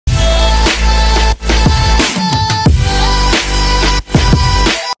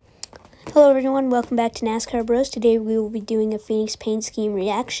everyone, welcome back to NASCAR Bros. Today we will be doing a Phoenix paint scheme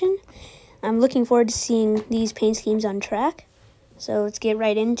reaction. I'm looking forward to seeing these paint schemes on track. So let's get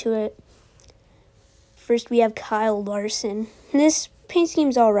right into it. First we have Kyle Larson. This paint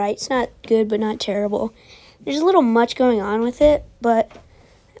scheme's alright. It's not good but not terrible. There's a little much going on with it, but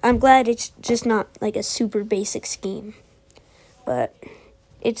I'm glad it's just not like a super basic scheme. But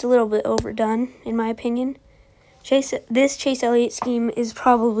it's a little bit overdone in my opinion. This Chase Elliott scheme is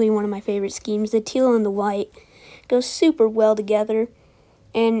probably one of my favorite schemes. The teal and the white go super well together,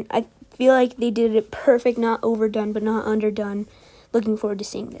 and I feel like they did it perfect, not overdone but not underdone. Looking forward to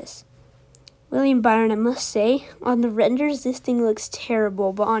seeing this. William Byron, I must say, on the renders this thing looks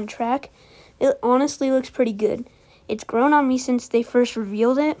terrible, but on track it honestly looks pretty good. It's grown on me since they first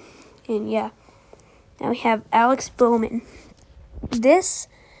revealed it, and yeah. Now we have Alex Bowman. This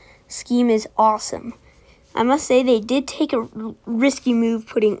scheme is awesome. I must say they did take a risky move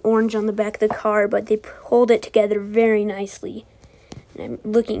putting orange on the back of the car, but they pulled it together very nicely. And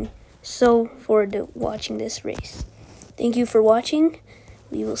I'm looking so forward to watching this race. Thank you for watching.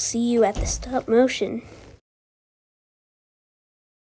 We will see you at the stop motion.